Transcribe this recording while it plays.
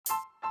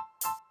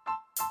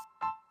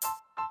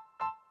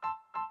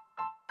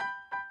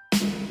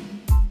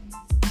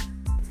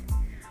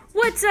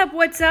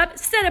What's up,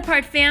 Set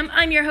Apart fam?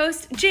 I'm your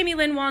host, Jamie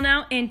Lynn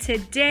Wallnow, and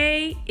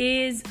today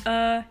is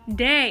a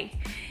day.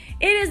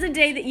 It is a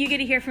day that you get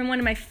to hear from one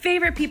of my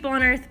favorite people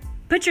on earth,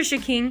 Patricia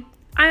King.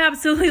 I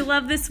absolutely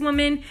love this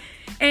woman,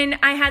 and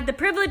I had the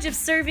privilege of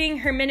serving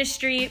her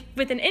ministry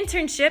with an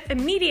internship, a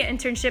media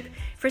internship,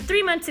 for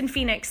 3 months in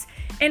Phoenix.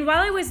 And while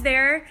I was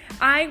there,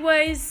 I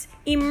was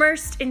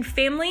immersed in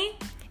family,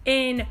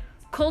 in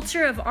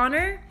culture of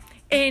honor,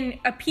 in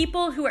a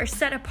people who are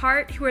set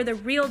apart, who are the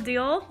real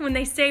deal. When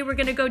they say we're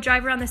going to go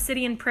drive around the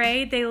city and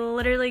pray, they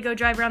literally go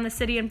drive around the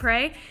city and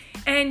pray.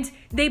 And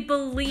they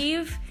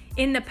believe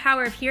in the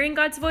power of hearing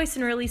God's voice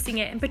and releasing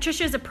it. And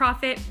Patricia is a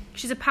prophet.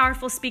 She's a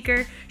powerful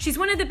speaker. She's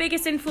one of the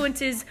biggest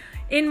influences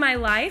in my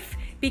life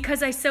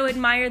because I so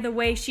admire the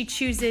way she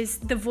chooses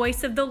the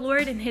voice of the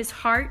Lord and his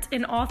heart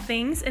in all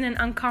things in an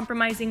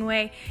uncompromising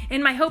way.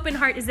 And my hope and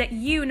heart is that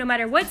you, no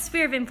matter what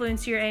sphere of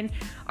influence you're in,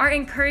 are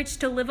encouraged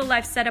to live a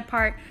life set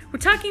apart. We're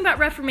talking about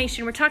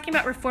reformation. We're talking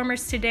about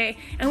reformers today.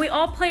 And we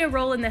all play a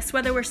role in this,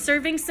 whether we're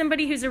serving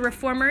somebody who's a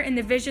reformer in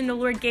the vision the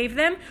Lord gave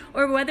them,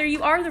 or whether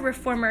you are the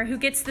reformer who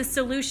gets the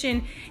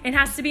solution and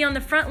has to be on the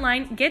front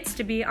line, gets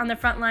to be on the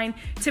front line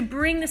to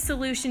bring the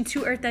solution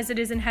to earth as it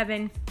is in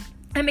heaven.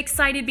 I'm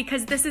excited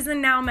because this is a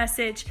now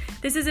message.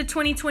 This is a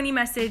 2020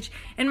 message.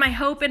 And my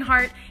hope and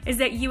heart is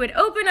that you would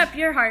open up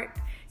your heart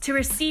to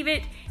receive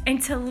it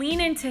and to lean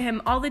into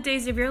him all the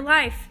days of your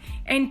life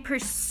and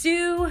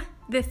pursue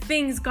the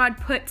things God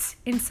puts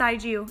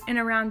inside you and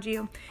around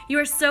you. You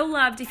are so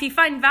loved. If you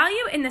find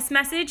value in this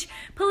message,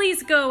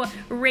 please go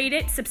rate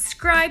it,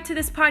 subscribe to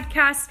this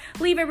podcast,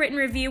 leave a written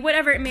review,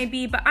 whatever it may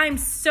be. But I'm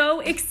so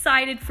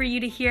excited for you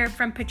to hear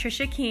from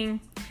Patricia King.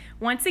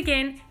 Once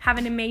again, have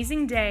an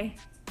amazing day.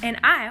 And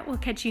I will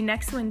catch you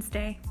next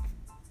Wednesday.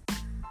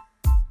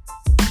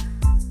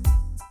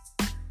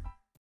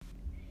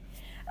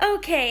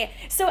 Okay,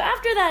 so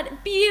after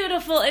that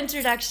beautiful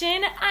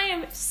introduction, I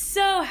am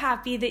so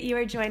happy that you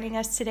are joining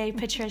us today,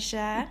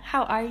 Patricia.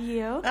 How are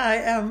you? I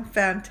am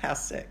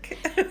fantastic.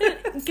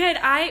 Good.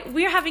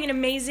 We are having an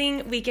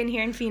amazing weekend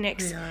here in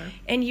Phoenix. We are.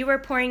 And you are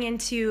pouring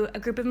into a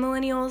group of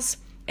millennials,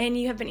 and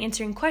you have been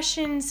answering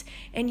questions,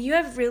 and you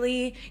have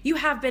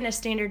been a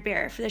standard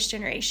bearer for this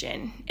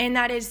generation. And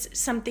that is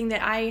something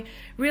that I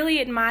really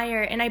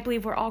admire, and I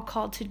believe we're all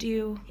called to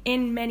do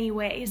in many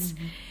ways.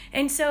 Mm-hmm.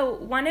 And so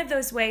one of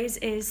those ways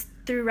is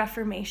through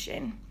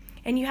reformation.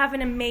 And you have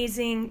an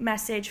amazing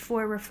message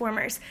for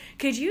reformers.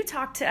 Could you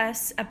talk to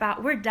us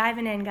about, we're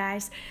diving in,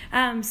 guys.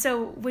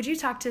 So would you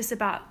talk to us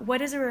about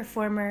what is a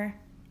reformer?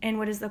 And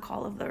what is the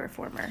call of the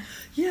reformer?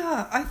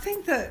 Yeah, I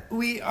think that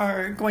we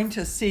are going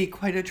to see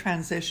quite a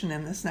transition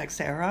in this next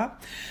era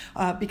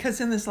because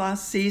in this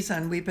last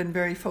season, we've been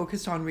very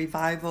focused on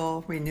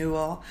revival,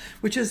 renewal,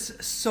 which is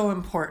so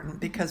important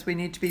because we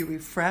need to be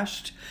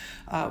refreshed.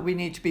 We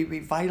need to be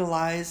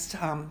revitalized.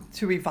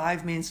 To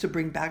revive means to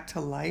bring back to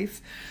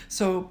life.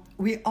 So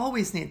we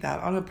always need that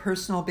on a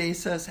personal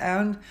basis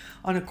and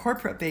on a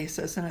corporate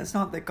basis. And it's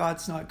not that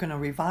God's not going to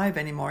revive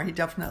anymore. He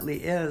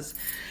definitely is.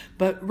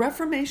 But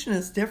Reformation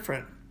is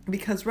different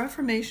because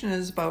Reformation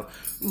is about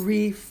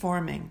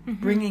reforming,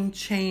 bringing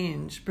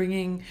change,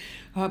 bringing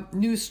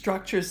new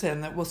structures in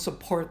that will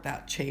support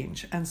that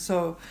change. And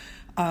so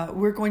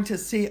we're going to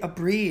see a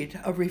breed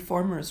of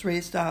reformers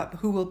raised up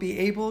who will be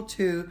able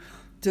to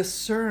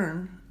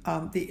discern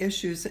the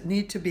issues that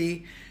need to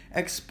be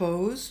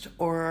exposed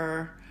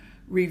or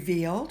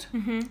revealed,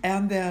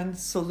 and then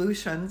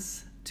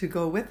solutions to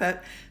go with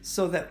it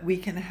so that we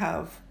can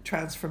have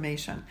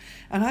transformation.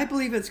 And I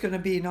believe it's going to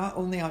be not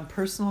only on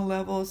personal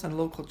levels and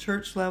local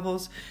church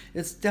levels,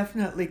 it's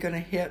definitely going to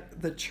hit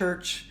the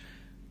church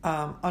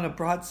on a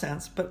broad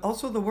sense, but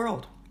also the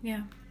world.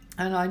 Yeah.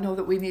 And I know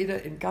that we need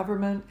it in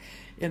government,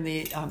 in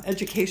the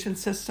education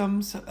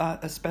systems,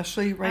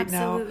 especially right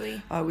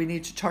Absolutely. now. We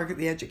need to target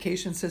the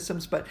education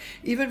systems, but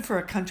even for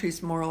a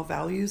country's moral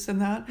values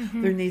and that,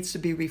 there needs to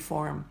be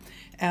reform.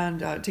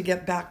 And to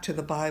get back to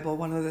the Bible,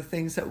 one of the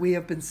things that we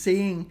have been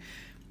seeing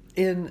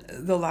in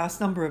the last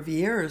number of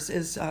years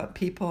is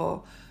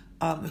people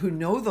who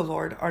know the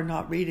Lord are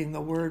not reading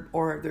the word,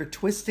 or they're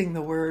twisting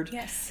the word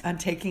and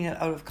taking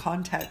it out of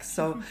context.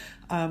 So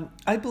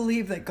I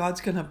believe that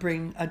God's going to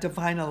bring a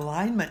divine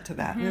alignment to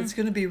that, and it's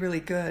going to be really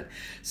good.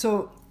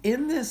 So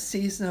in this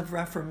season of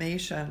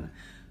Reformation,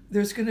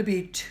 there's going to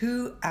be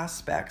two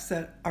aspects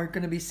that are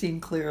going to be seen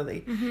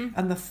clearly.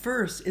 And the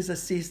first is a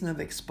season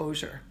of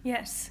exposure.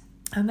 Yes.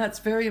 And that's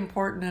very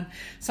important. And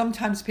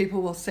sometimes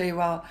people will say,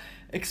 well,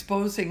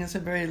 exposing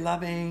isn't very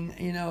loving,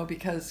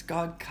 because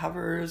God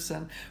covers,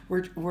 and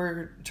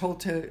we're told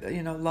to,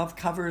 love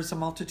covers a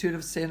multitude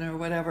of sin or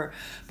whatever.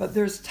 But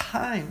there's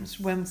times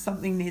when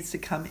something needs to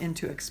come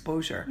into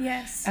exposure.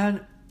 Yes.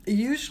 And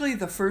usually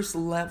the first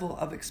level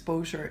of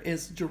exposure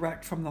is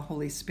direct from the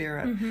Holy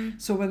Spirit.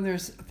 So when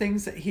there's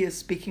things that he is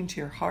speaking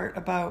to your heart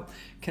about,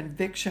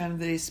 conviction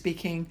that he's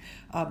speaking,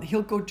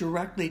 he'll go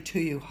directly to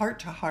you, heart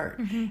to heart,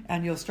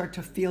 and you'll start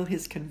to feel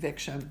his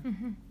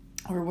conviction.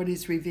 or what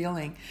he's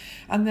revealing.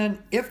 And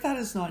then if that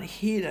is not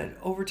heeded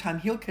over time,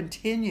 he'll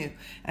continue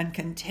and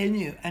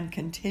continue and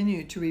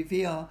continue to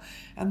reveal.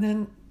 And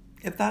then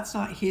if that's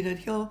not heeded,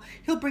 he'll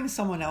bring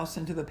someone else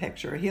into the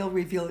picture. He'll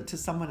reveal it to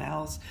someone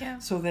else,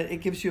 so that it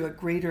gives you a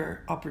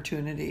greater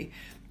opportunity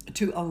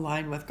to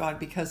align with God,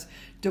 because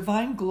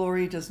divine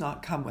glory does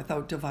not come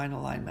without divine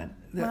alignment.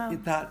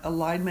 That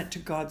alignment to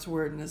God's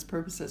word and his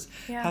purposes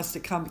has to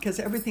come, because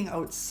everything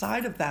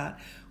outside of that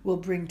will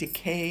bring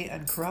decay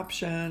and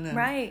corruption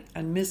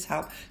and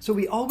mishap. So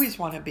we always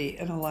want to be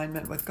in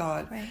alignment with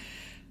God. Right.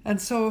 And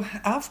so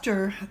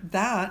after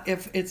that,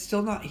 if it's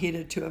still not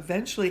heeded to,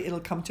 eventually it'll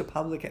come to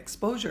public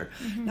exposure.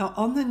 Now,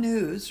 on the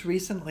news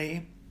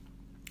recently,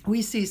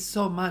 we see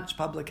so much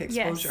public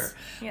exposure.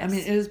 Yes. I mean,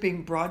 it is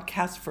being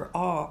broadcast for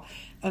all.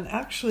 And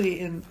actually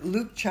in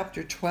Luke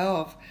chapter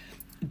 12,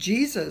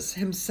 Jesus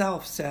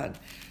himself said,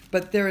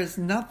 "But there is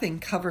nothing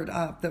covered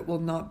up that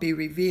will not be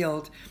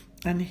revealed,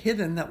 and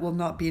hidden that will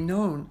not be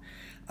known.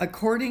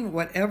 According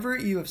whatever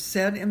you have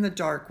said in the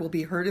dark will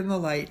be heard in the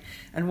light,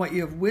 and what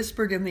you have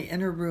whispered in the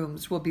inner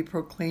rooms will be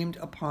proclaimed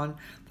upon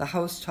the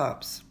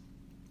housetops."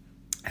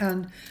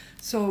 And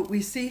so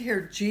we see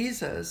here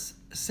Jesus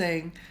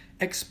saying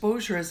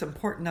exposure is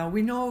important. Now,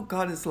 we know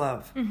God is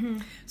love.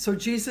 So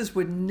Jesus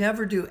would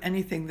never do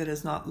anything that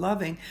is not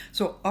loving.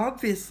 So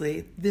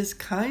obviously, this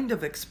kind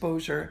of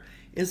exposure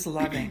is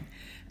loving.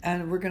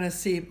 And we're going to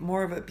see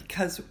more of it,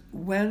 because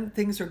when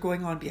things are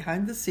going on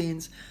behind the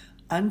scenes,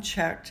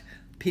 unchecked,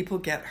 people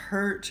get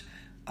hurt,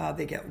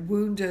 they get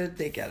wounded,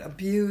 they get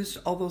abused,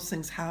 all those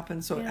things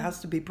happen. So it has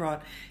to be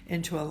brought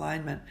into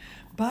alignment.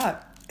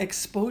 But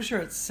exposure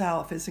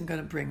itself isn't going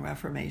to bring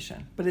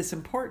reformation, but it's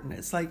important.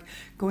 It's like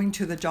going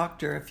to the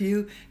doctor. If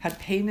you had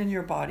pain in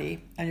your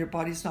body and your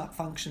body's not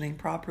functioning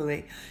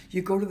properly,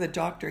 you go to the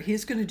doctor.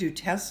 He's going to do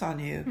tests on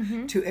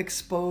you to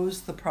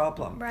expose the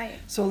problem. Right.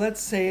 So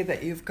let's say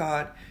that you've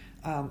got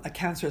a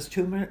cancerous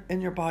tumor in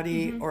your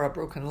body, or a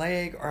broken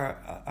leg, or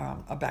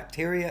a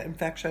bacteria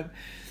infection.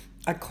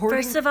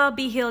 First of all,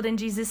 be healed in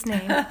Jesus'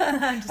 name.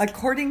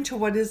 According to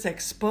what is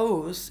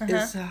exposed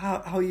is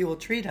how you will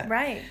treat it.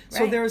 Right.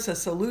 So there's a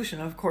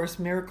solution. Of course,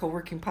 miracle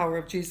working power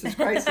of Jesus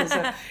Christ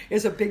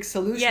is a big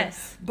solution.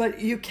 Yes. But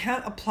you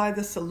can't apply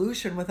the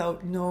solution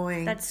without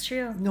knowing. That's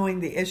true. Knowing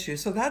the issue.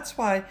 So that's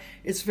why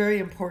it's very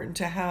important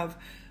to have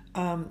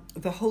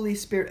the Holy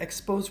Spirit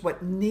expose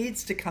what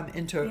needs to come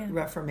into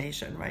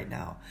reformation right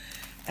now.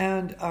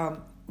 And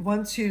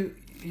once you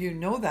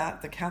know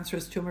that, the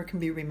cancerous tumor can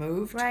be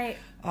removed. Right.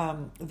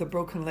 The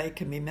broken leg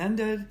can be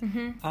mended.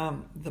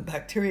 The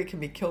bacteria can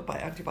be killed by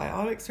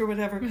antibiotics or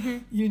whatever.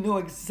 You know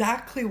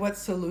exactly what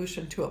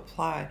solution to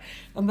apply.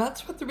 And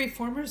that's what the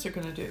reformers are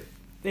going to do.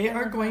 They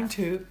are going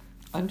to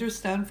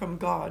understand from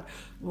God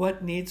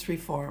what needs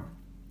reform.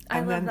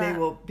 And then they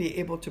will be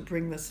able to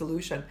bring the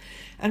solution.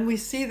 And we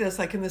see this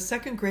like in the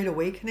Second Great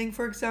Awakening,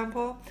 for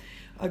example.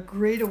 A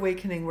great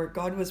awakening where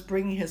God was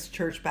bringing his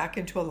church back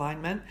into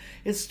alignment.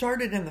 It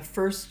started in the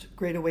First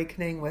Great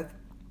Awakening with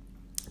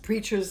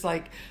preachers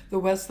like the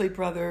Wesley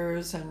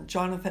brothers and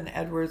Jonathan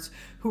Edwards,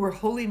 who were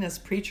holiness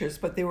preachers,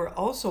 but they were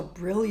also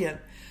brilliant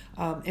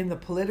in the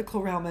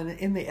political realm and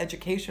in the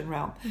education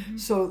realm.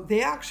 So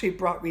they actually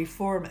brought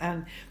reform.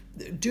 And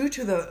due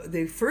to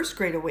the First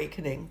Great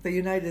Awakening, the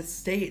United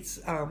States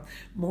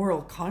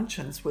moral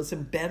conscience was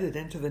embedded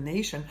into the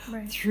nation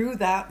through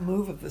that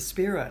move of the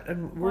Spirit.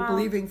 And we're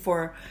believing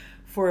for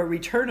a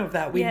return of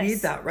that. We need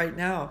that right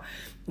now.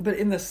 But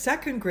in the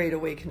Second Great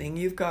Awakening,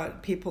 you've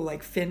got people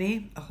like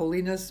Finney, a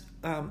holiness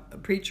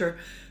preacher,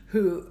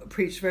 who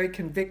preached very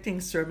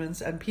convicting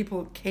sermons, and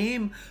people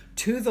came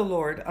to the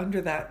Lord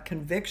under that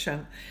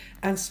conviction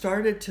and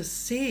started to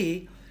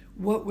see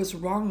what was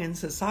wrong in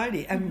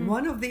society. And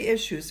one of the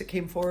issues that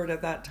came forward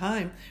at that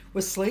time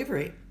was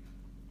slavery.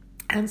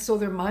 And so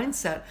their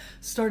mindset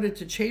started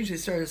to change. They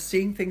started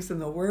seeing things in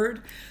the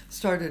Word,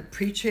 started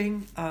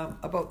preaching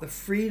about the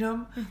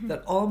freedom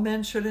that all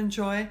men should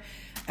enjoy.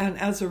 And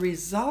as a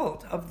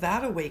result of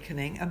that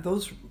awakening and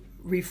those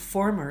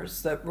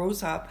reformers that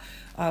rose up,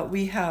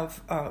 we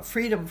have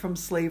freedom from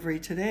slavery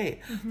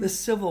today. The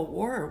Civil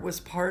War was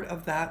part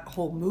of that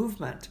whole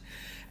movement.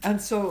 And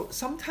so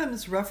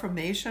sometimes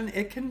Reformation,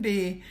 it can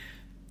be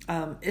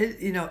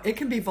it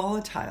can be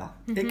volatile.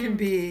 It can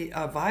be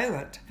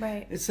violent.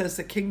 Right. It says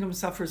the kingdom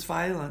suffers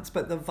violence,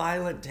 but the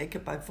violent take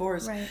it by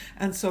force. Right.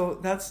 And so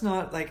that's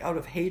not like out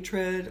of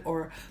hatred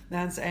or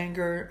man's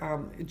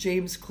anger.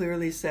 James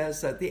clearly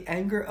says that the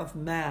anger of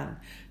man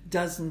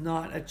does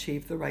not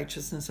achieve the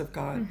righteousness of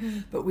God.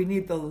 But we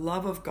need the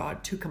love of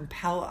God to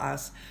compel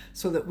us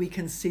so that we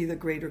can see the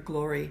greater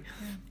glory.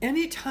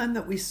 Anytime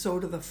that we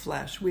sow to the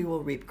flesh, we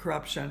will reap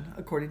corruption,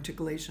 according to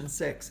Galatians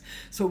 6.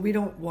 So we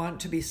don't want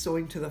to be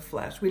sowing to the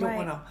flesh. We don't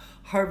want a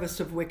harvest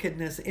of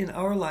wickedness in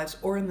our lives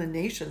or in the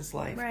nation's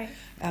life. Right.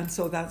 And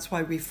so that's why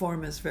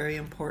reform is very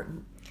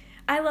important.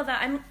 I love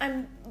that.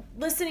 I'm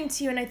listening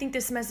to you, and I think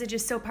this message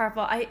is so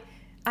powerful.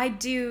 I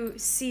do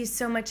see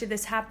so much of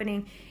this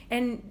happening.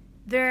 And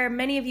there are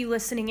many of you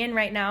listening in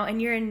right now,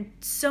 and you're in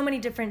so many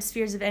different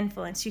spheres of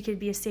influence. You could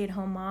be a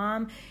stay-at-home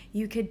mom,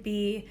 you could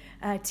be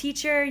a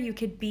teacher, you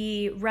could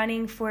be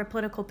running for a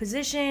political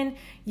position,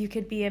 you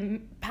could be a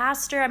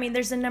pastor. I mean,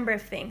 there's a number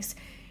of things.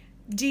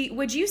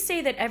 Would you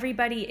say that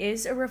everybody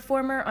is a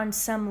reformer on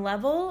some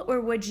level,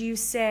 or would you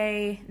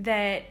say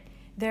that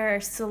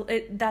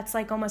that's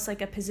like almost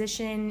like a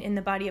position in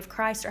the body of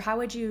Christ, or how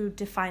would you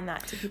define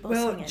that to people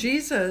listening in? Well,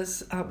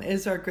 Jesus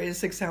is our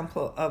greatest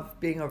example of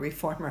being a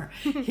reformer.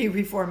 He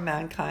reformed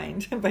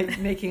mankind by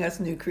making us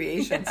new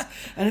creations. Yeah.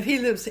 And if he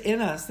lives in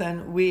us,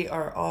 then we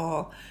are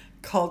all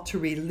called to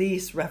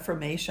release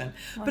reformation.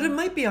 Wow. But it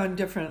might be on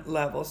different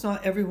levels.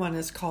 Not everyone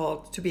is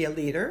called to be a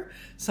leader.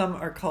 Some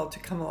are called to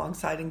come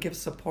alongside and give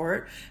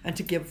support and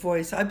to give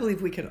voice. I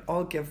believe we can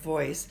all give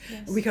voice.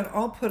 Yes. We can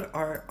all put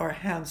our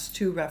hands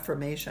to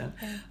reformation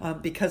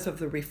because of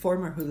the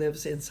reformer who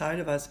lives inside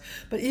of us.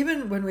 But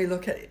even when we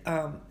look at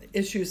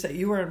issues that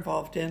you are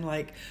involved in,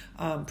 like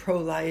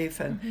pro-life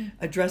and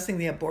addressing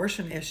the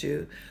abortion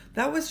issue,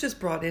 that was just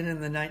brought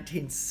in the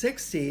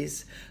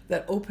 1960s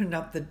that opened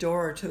up the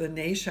door to the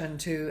nation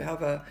to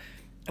have a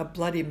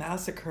bloody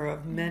massacre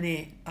of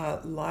many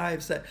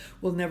lives that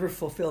will never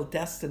fulfill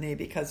destiny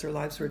because their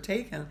lives were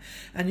taken.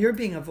 And you're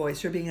being a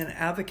voice, you're being an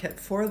advocate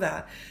for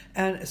that.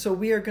 And so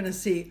we are going to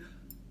see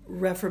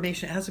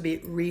reformation. It has to be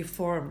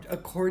reformed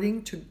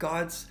according to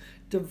God's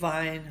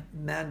divine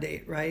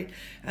mandate, right?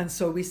 And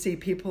so we see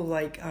people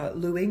like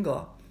Lou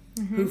Engle,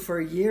 who for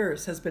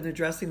years has been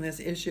addressing this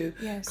issue,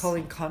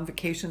 calling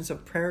convocations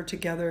of prayer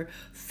together,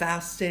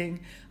 fasting.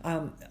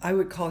 I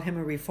would call him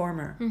a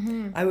reformer.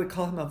 I would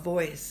call him a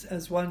voice,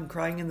 as one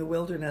crying in the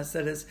wilderness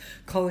that is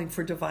calling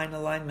for divine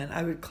alignment.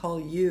 I would call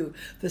you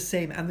the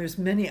same. And there's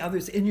many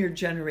others in your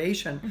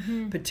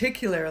generation,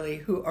 particularly,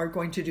 who are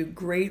going to do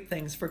great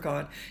things for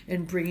God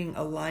in bringing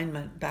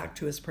alignment back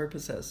to his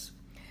purposes.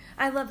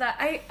 I love that.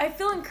 I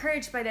feel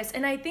encouraged by this.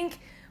 And I think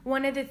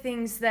one of the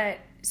things that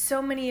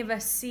so many of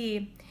us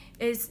see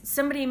is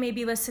somebody may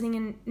be listening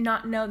and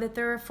not know that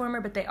they're a reformer,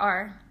 but they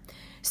are.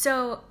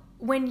 So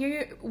when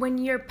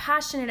you're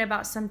passionate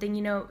about something,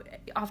 you know,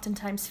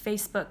 oftentimes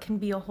Facebook can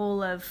be a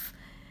whole of,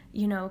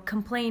 you know,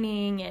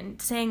 complaining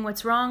and saying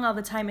what's wrong all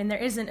the time, and there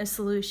isn't a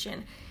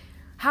solution.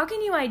 How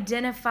can you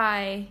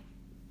identify,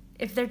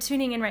 if they're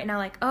tuning in right now,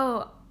 like,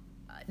 oh,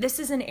 this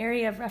is an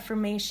area of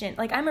reformation,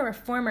 like I'm a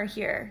reformer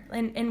here,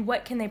 and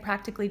what can they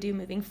practically do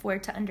moving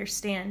forward to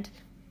understand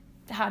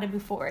how to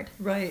move forward?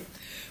 Right.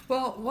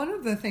 Well, one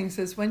of the things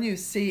is when you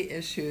see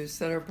issues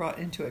that are brought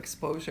into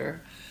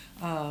exposure,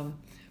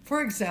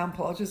 for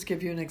example, I'll just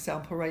give you an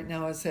example right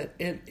now, is that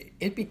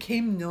it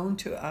became known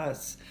to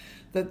us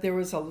that there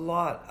was a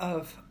lot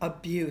of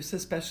abuse,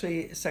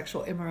 especially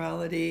sexual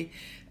immorality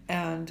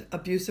and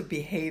abusive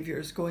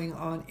behaviors going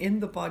on in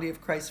the body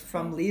of Christ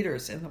from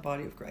leaders in the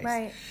body of Christ.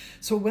 Right.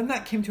 So when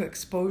that came to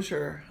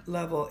exposure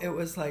level, it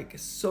was like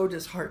so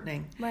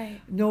disheartening. Right.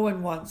 No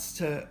one wants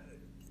to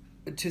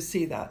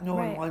see that. No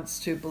one wants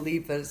to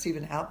believe that it's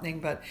even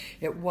happening, but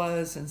it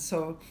was. And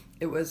so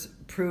it was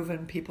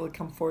proven. People had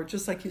come forward,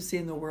 just like you see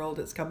in the world,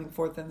 it's coming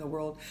forth in the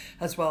world,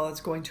 as well as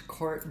going to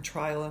court and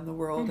trial in the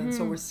world. And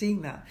so we're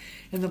seeing that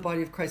in the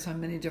body of Christ on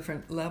many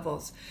different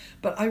levels.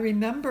 But I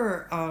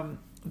remember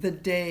the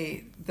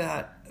day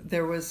that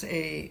there was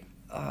a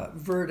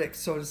verdict,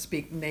 so to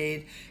speak,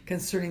 made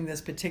concerning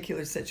this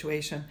particular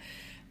situation.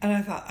 And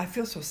I thought, I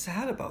feel so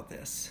sad about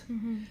this.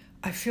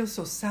 I feel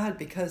so sad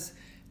because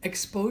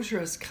exposure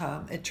has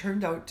come. It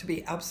turned out to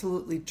be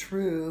absolutely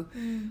true.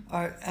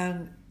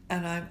 And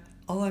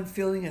all I'm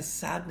feeling is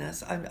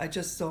sadness. I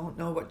just don't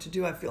know what to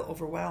do. I feel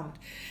overwhelmed.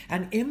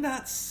 And in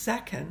that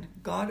second,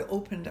 God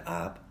opened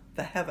up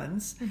the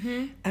heavens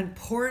and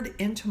poured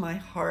into my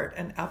heart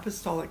an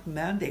apostolic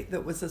mandate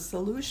that was a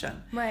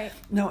solution. Right.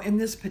 Now, in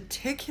this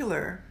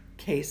particular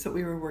case that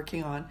we were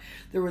working on,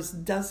 there was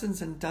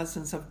dozens and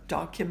dozens of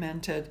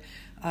documented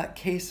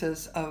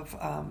cases of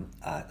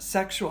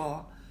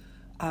sexual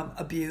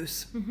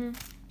abuse.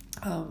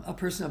 A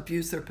person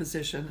abused their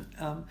position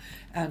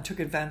and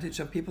took advantage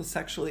of people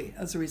sexually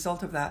as a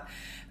result of that.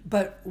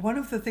 But one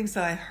of the things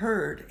that I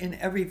heard in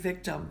every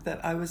victim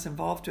that I was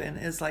involved in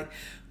is like,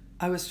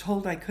 I was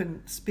told I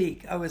couldn't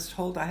speak. I was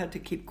told I had to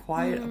keep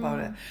quiet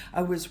about it.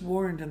 I was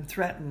warned and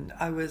threatened.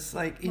 I was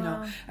like, you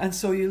know, and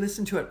so you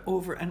listen to it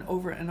over and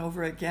over and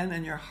over again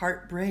and your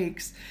heart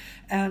breaks.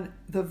 And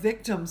the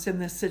victims in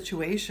this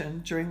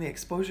situation during the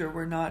exposure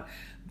were not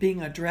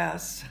being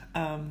addressed.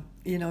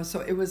 You know, so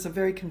it was a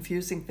very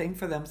confusing thing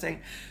for them, saying,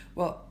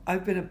 well,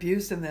 I've been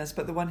abused in this,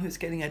 but the one who's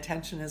getting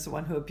attention is the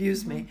one who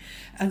abused me.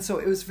 And so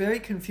it was very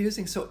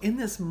confusing. So in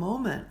this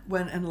moment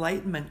when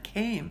enlightenment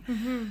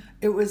came,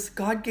 it was,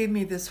 God gave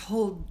me this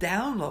whole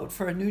download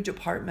for a new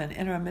department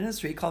in our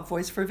ministry called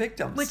Voice for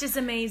Victims. Which is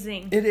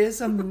amazing. It is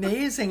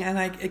amazing. And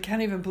I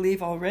can't even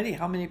believe already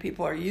how many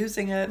people are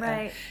using it.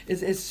 Right.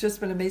 It's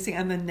just been amazing.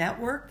 And the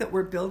network that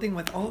we're building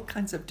with all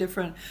kinds of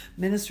different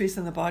ministries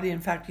in the body.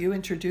 In fact, you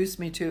introduced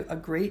me to a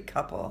great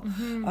couple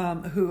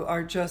who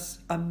are just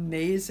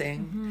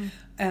amazing.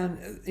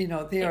 And, they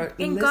are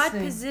and listening. God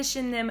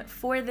positioned them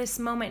for this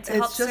moment to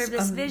help serve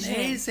this vision. It's just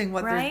amazing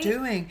what right? they're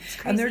doing.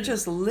 And they're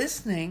just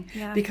listening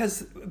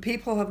because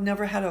people have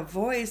never had a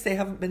voice. They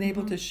haven't been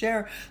able to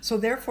share. So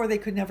therefore, they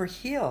could never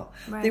heal.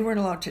 Right. They weren't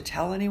allowed to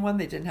tell anyone.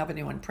 They didn't have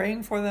anyone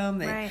praying for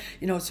them.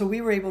 So we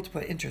were able to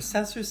put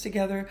intercessors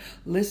together,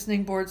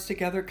 listening boards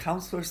together,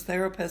 counselors,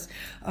 therapists,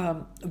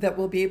 that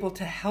will be able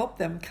to help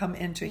them come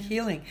into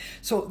healing.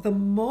 So the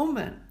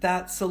moment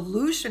that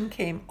solution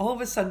came, all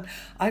of a sudden,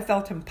 I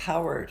felt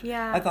empowered.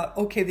 Yeah. I thought,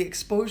 okay, the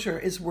exposure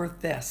is worth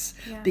this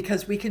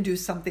because we can do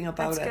something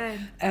about it. Good.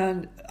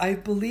 And I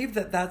believe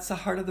that that's the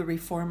heart of the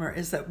reformer,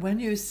 is that when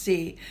you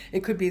see,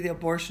 it could be the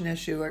abortion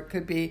issue, or it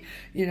could be,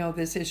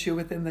 this issue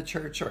within the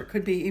church, or it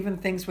could be even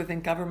things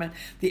within government.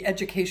 The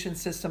education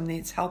system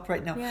needs help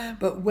right now. Yeah.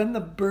 But when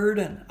the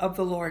burden of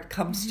the Lord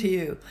comes to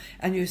you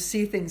and you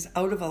see things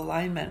out of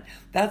alignment,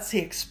 that's the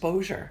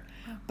exposure.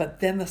 But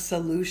then the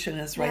solution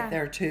is right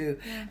there too.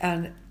 Yeah.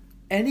 And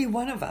any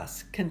one of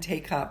us can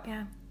take up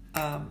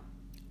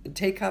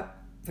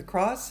the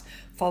cross,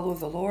 follow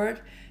the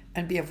Lord,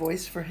 and be a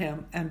voice for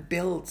him and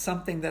build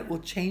something that will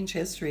change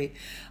history.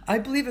 I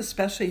believe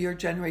especially your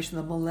generation,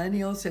 the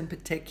millennials in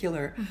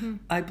particular,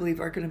 I believe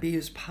are going to be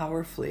used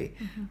powerfully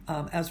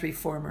as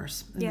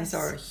reformers. And these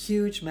are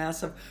huge,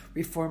 massive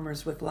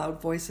reformers with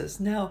loud voices.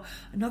 Now,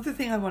 another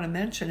thing I want to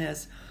mention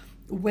is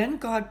when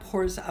God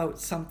pours out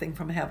something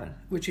from heaven,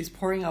 which he's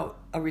pouring out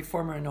a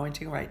reformer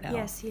anointing right now.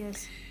 Yes, he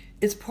is.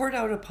 It's poured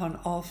out upon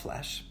all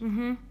flesh,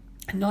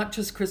 not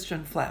just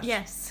Christian flesh.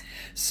 Yes.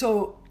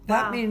 So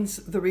that means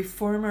the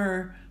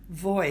reformer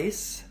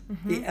voice,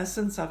 the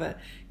essence of it,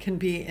 can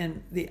be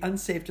in the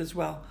unsaved as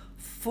well,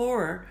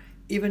 for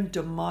even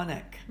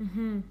demonic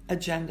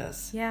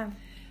agendas. Yeah.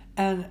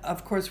 And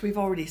of course, we've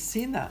already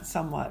seen that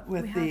somewhat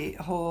with the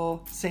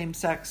whole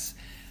same-sex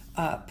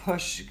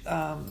push.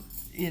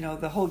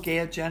 The whole gay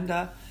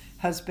agenda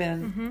has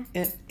been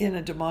in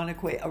a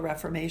demonic way a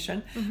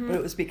reformation, but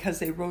it was because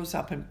they rose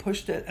up and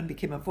pushed it and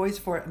became a voice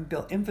for it and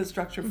built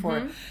infrastructure for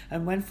it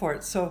and went for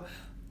it. So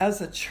as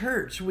a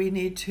church, we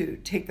need to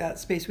take that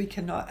space. We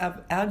cannot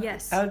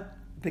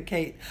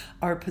advocate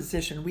our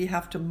position. We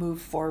have to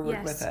move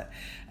forward with it.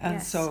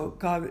 And so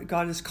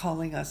God is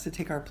calling us to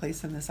take our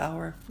place in this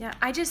hour. Yeah,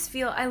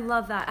 I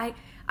love that.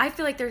 I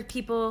feel like there are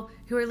people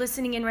who are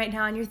listening in right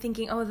now and you're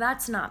thinking, oh,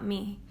 that's not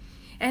me.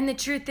 And the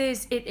truth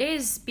is, it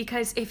is,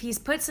 because if he's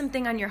put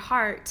something on your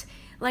heart,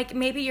 like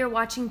maybe you're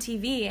watching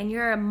TV and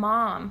you're a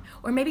mom,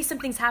 or maybe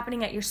something's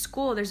happening at your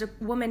school. There's a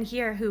woman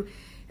here who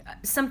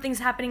something's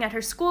happening at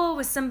her school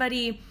with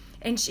somebody,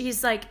 and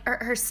she's like,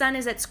 her son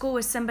is at school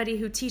with somebody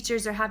who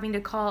teachers are having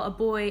to call a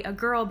boy a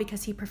girl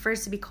because he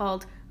prefers to be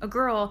called a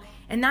girl,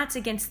 and that's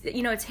against,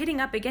 it's hitting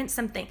up against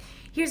something.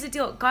 Here's the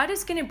deal. God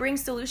is going to bring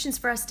solutions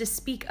for us to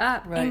speak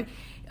up. Right. And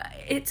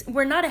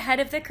we're not ahead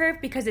of the curve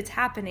because it's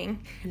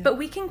happening, but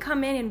we can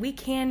come in and we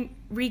can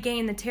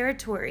regain the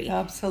territory.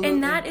 Absolutely.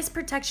 And that is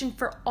protection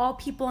for all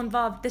people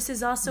involved. This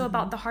is also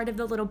about the heart of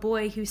the little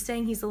boy who's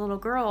saying he's a little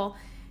girl,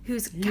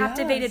 who's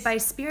captivated by a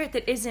spirit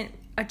that isn't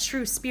a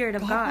true spirit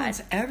of God.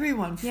 Wants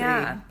everyone free.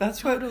 Yeah, that's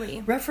totally.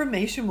 What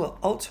Reformation will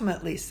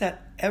ultimately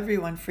set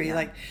everyone free. Yeah.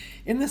 Like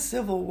in the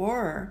Civil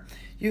War,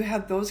 you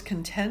had those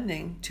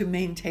contending to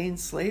maintain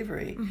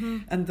slavery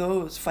and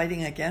those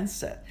fighting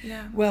against it.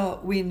 Yeah. Well,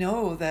 we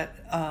know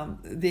that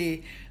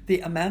the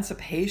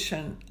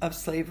emancipation of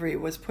slavery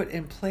was put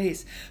in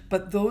place,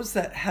 but those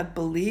that had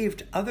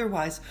believed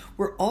otherwise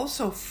were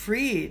also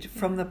freed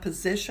from the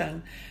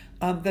position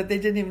that they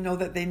didn't even know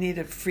that they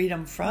needed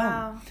freedom from.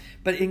 Wow.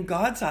 But in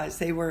God's eyes,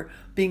 they were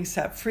being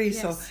set free.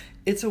 Yes. So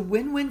it's a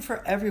win-win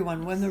for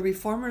everyone. When the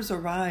reformers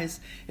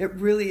arise, it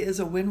really is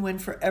a win-win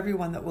for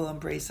everyone that will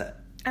embrace it.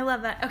 I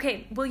love that.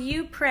 Okay, will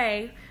you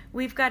pray?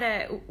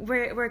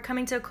 We're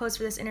coming to a close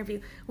for this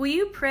interview. Will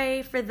you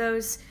pray for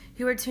those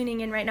who are tuning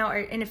in right now,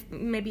 and if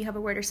maybe you have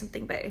a word or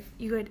something, but if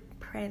you would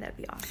pray, that'd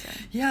be awesome.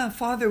 Yeah,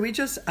 Father, we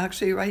just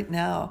actually right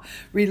now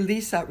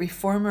release that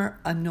reformer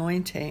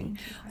anointing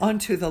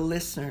onto the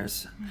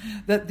listeners,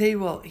 that they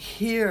will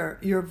hear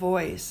your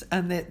voice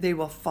and that they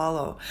will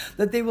follow,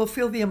 that they will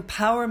feel the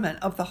empowerment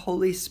of the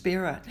Holy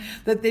Spirit,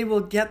 that they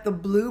will get the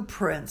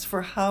blueprints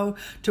for how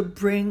to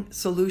bring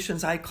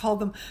solutions. I call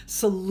them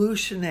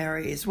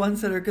solutionaries,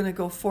 ones that are going to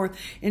go forth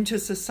into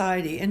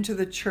society, into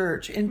the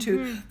church,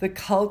 into the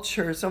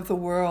cultures of the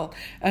world,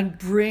 and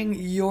bring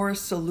your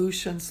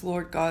solutions,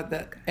 Lord God,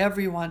 that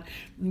everyone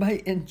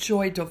might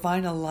enjoy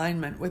divine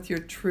alignment with your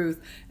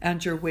truth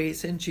and your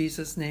ways, in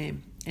Jesus'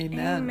 name.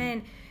 Amen.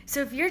 Amen.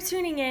 So if you're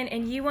tuning in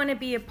and you want to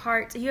be a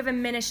part, you have a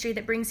ministry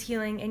that brings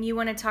healing, and you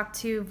want to talk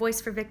to Voice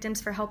for Victims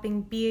for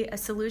helping be a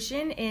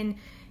solution in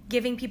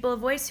giving people a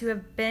voice who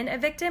have been a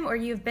victim, or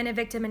you've been a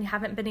victim and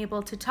haven't been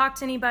able to talk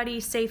to anybody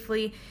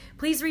safely,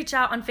 please reach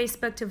out on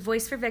Facebook to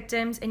Voice for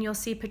Victims, and you'll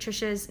see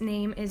Patricia's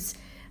name is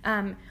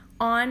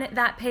on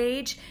that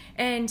page,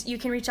 and you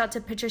can reach out to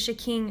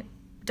patriciaking.com.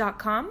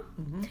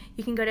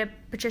 You can go to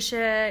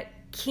Patricia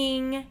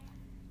King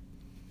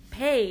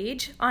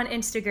page on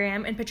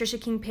Instagram and Patricia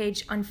King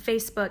page on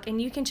Facebook,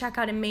 and you can check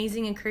out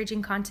amazing,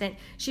 encouraging content.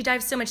 She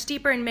dives so much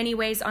deeper in many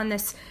ways on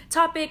this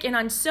topic and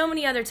on so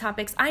many other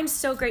topics. I'm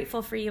so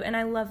grateful for you, and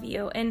I love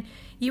you. And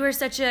you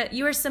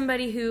are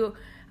somebody who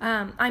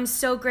I'm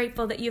so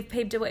grateful that you've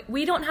paved a way.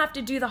 We don't have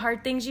to do the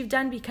hard things you've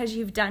done because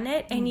you've done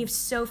it, and you've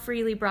so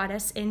freely brought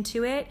us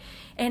into it.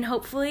 And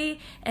hopefully,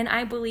 and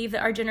I believe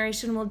that our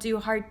generation will do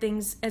hard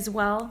things as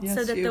well,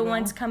 so that the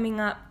ones coming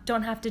up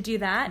don't have to do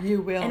that.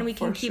 You will, and we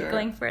can keep sure.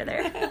 going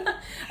further.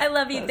 I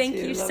love you. Thank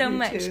you so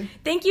much. Too.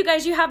 Thank you,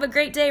 guys. You have a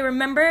great day.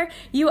 Remember,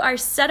 you are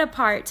set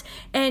apart.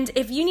 And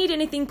if you need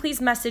anything,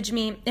 please message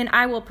me, and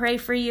I will pray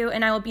for you,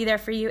 and I will be there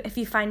for you. If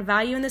you find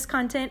value in this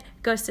content,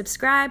 go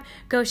subscribe,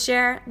 go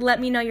share,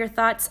 let me know your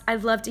thoughts.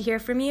 I'd love to hear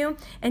from you.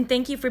 And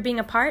thank you for being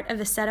a part of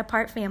the Set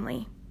Apart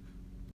family.